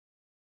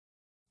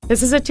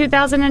This is a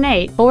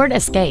 2008 Ford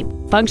Escape,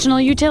 functional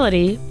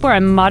utility for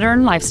a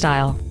modern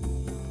lifestyle.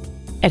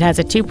 It has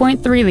a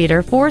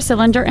 2.3-liter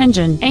four-cylinder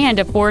engine and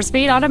a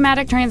 4-speed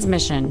automatic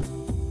transmission.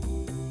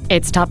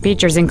 Its top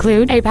features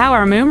include a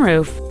power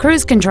moonroof,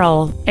 cruise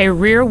control, a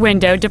rear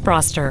window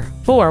defroster,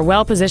 4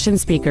 well-positioned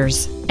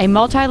speakers, a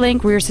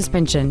multi-link rear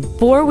suspension,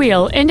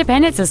 4-wheel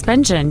independent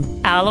suspension,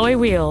 alloy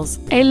wheels,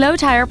 a low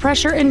tire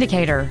pressure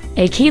indicator,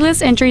 a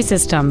keyless entry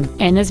system,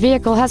 and this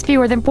vehicle has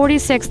fewer than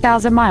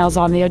 46,000 miles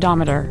on the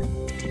odometer.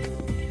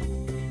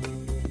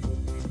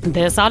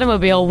 This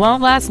automobile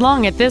won't last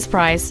long at this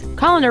price.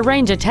 Call and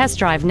arrange a test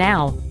drive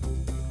now.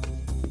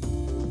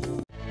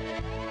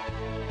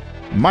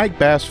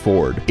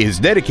 MikeBassFord is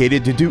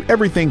dedicated to do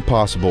everything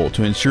possible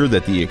to ensure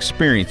that the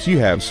experience you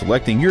have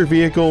selecting your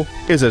vehicle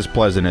is as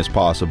pleasant as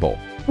possible.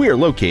 We are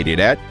located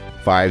at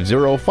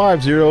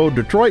 5050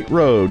 Detroit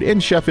Road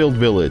in Sheffield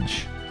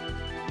Village.